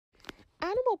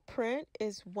Animal print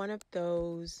is one of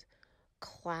those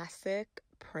classic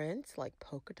prints like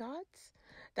polka dots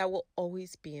that will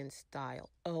always be in style,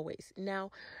 always.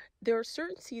 Now, there are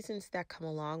certain seasons that come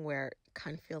along where it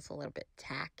kind of feels a little bit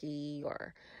tacky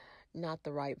or not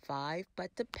the right vibe,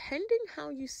 but depending how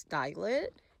you style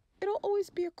it, it'll always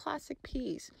be a classic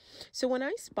piece. So when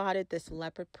I spotted this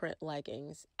leopard print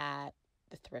leggings at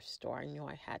the thrift store, I knew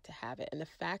I had to have it. And the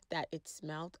fact that it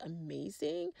smelled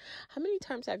amazing. How many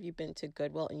times have you been to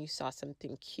Goodwill and you saw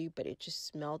something cute, but it just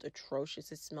smelled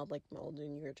atrocious? It smelled like mold,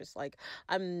 and you're just like,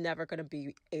 I'm never going to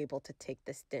be able to take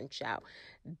the stench out.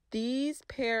 These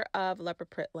pair of leopard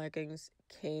print leggings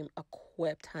came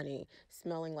equipped, honey,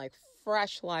 smelling like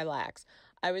fresh lilacs.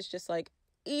 I was just like,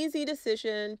 easy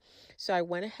decision. So I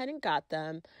went ahead and got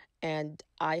them, and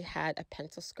I had a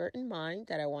pencil skirt in mind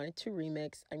that I wanted to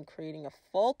remix. I'm creating a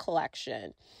full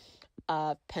collection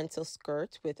of pencil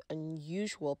skirts with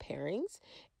unusual pairings,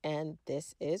 and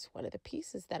this is one of the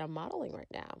pieces that I'm modeling right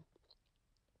now.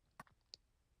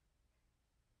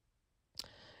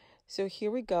 So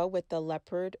here we go with the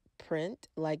leopard print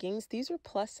leggings. These are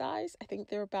plus size. I think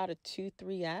they're about a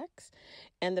 2-3X.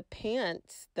 And the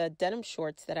pants, the denim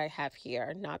shorts that I have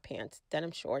here, not pants,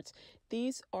 denim shorts,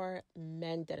 these are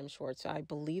men denim shorts. So I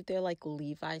believe they're like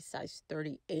Levi size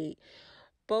 38.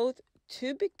 Both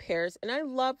two big pairs. And I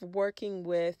love working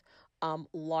with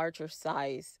larger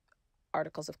size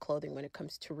articles of clothing when it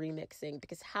comes to remixing,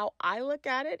 because how I look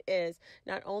at it is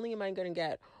not only am I going to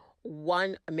get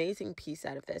one amazing piece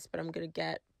out of this, but I'm going to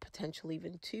get potentially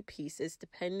even two pieces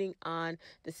depending on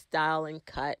the style and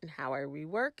cut and how I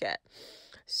rework it.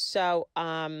 So,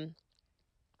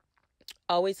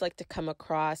 always like to come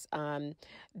across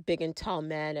big and tall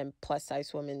men and plus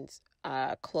size women's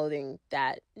clothing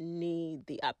that need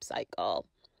the upcycle.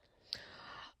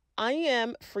 I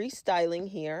am freestyling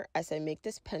here as I make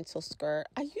this pencil skirt.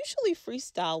 I usually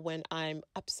freestyle when I'm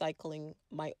upcycling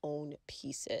my own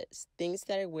pieces, things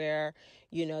that I wear,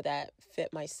 that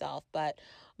fit myself. But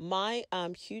my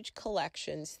huge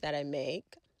collections that I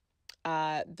make,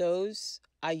 those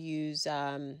I use,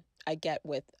 I get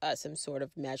with some sort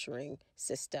of measuring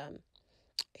system.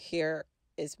 Here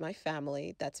is my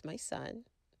family. That's my son,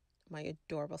 my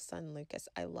adorable son, Lucas.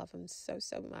 I love him so,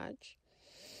 so much.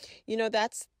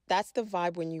 That's the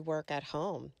vibe when you work at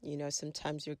home.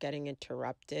 Sometimes you're getting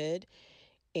interrupted,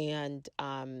 and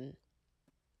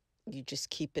you just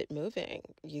keep it moving.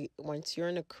 Once you're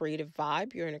in a creative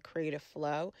vibe, you're in a creative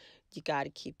flow, you got to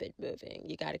keep it moving.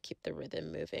 You got to keep the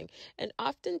rhythm moving. And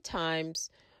oftentimes,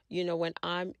 when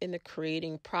I'm in the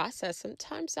creating process,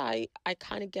 sometimes I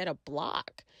kind of get a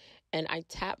block, and I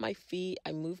tap my feet,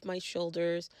 I move my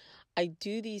shoulders. I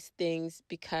do these things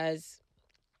because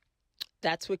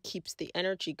that's what keeps the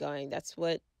energy going. That's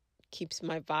what keeps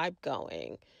my vibe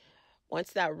going.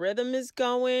 Once that rhythm is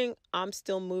going, I'm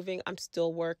still moving, I'm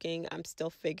still working, I'm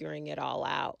still figuring it all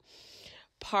out.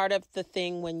 Part of the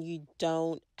thing when you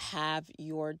don't have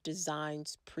your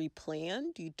designs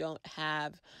pre-planned, you don't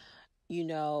have,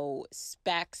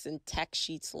 specs and tech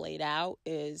sheets laid out,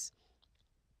 is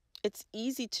it's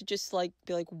easy to just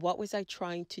be like, what was I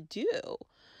trying to do?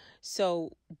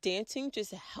 So dancing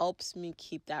just helps me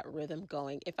keep that rhythm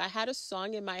going. If I had a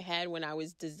song in my head when I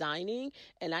was designing,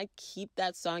 and I keep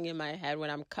that song in my head when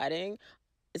I'm cutting,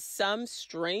 some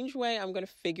strange way I'm going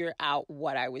to figure out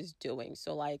what I was doing.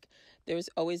 So there's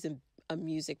always a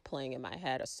music playing in my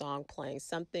head, a song playing,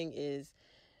 something is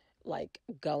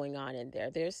going on in there.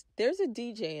 There's a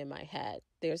DJ in my head.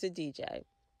 There's a DJ.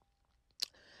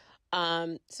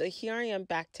 So here I am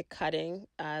back to cutting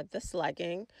this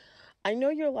legging. I know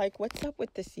you're like, what's up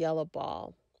with this yellow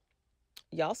ball?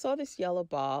 Y'all saw this yellow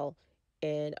ball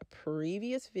in a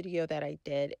previous video that I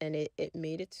did, and it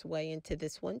made its way into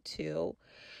this one too.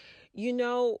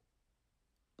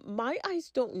 My eyes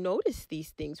don't notice these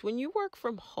things. When you work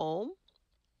from home,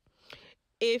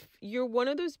 if you're one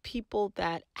of those people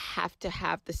that have to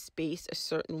have the space a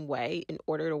certain way in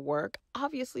order to work,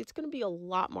 obviously it's going to be a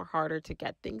lot more harder to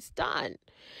get things done.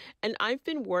 And I've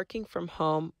been working from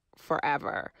home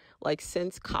forever,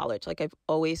 since college. I've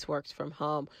always worked from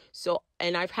home. So,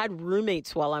 and I've had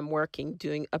roommates while I'm working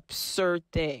doing absurd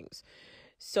things.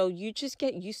 So you just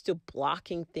get used to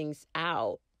blocking things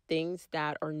out, things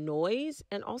that are noise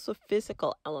and also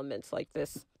physical elements like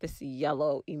this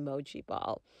yellow emoji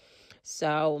ball.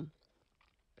 So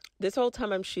this whole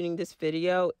time I'm shooting this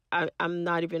video, I'm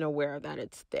not even aware that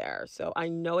it's there. So I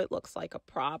know it looks like a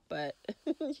prop, but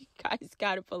you guys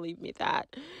gotta believe me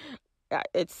that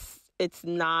it's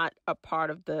not a part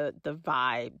of the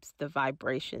vibes, the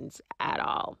vibrations at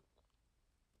all.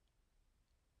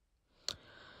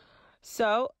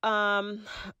 So, I'm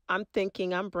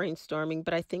brainstorming,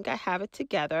 but I think I have it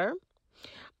together.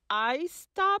 I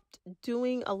stopped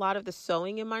doing a lot of the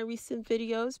sewing in my recent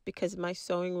videos because my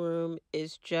sewing room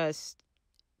is just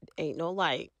ain't no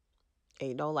light.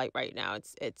 Ain't no light right now.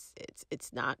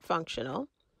 It's not functional.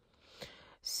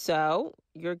 So,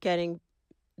 you're getting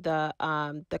the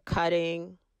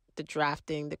cutting, the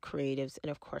drafting, the creatives,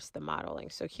 and of course the modeling.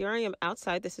 So here I am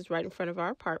outside. This is right in front of our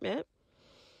apartment.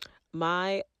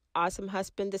 My awesome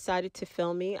husband decided to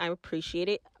film me. I appreciate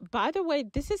it. By the way,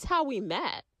 this is how we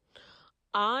met.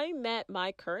 I met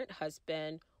my current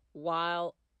husband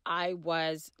while I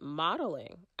was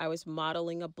modeling. I was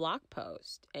modeling a blog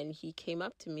post, and he came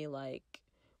up to me like,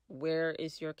 "Where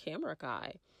is your camera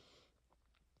guy?"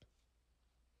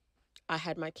 I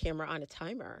had my camera on a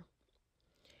timer,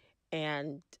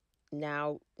 and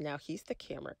now he's the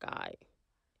camera guy.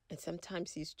 And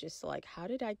sometimes he's just like, "How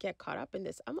did I get caught up in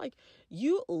this?" I'm like,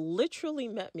 "You literally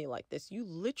met me like this. You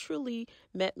literally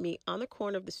met me on the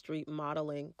corner of the street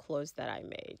modeling clothes that I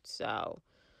made. So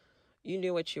you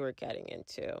knew what you were getting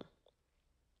into."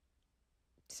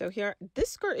 So here,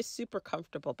 this skirt is super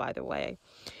comfortable, by the way.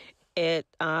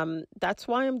 That's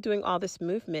why I'm doing all this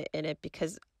movement in it,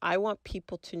 because I want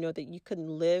people to know that you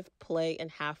can live, play,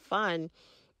 and have fun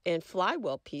in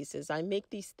flywheel pieces. I make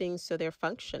these things so they're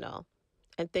functional.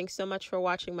 And thanks so much for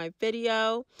watching my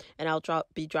video, and I'll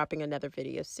be dropping another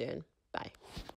video soon. Bye.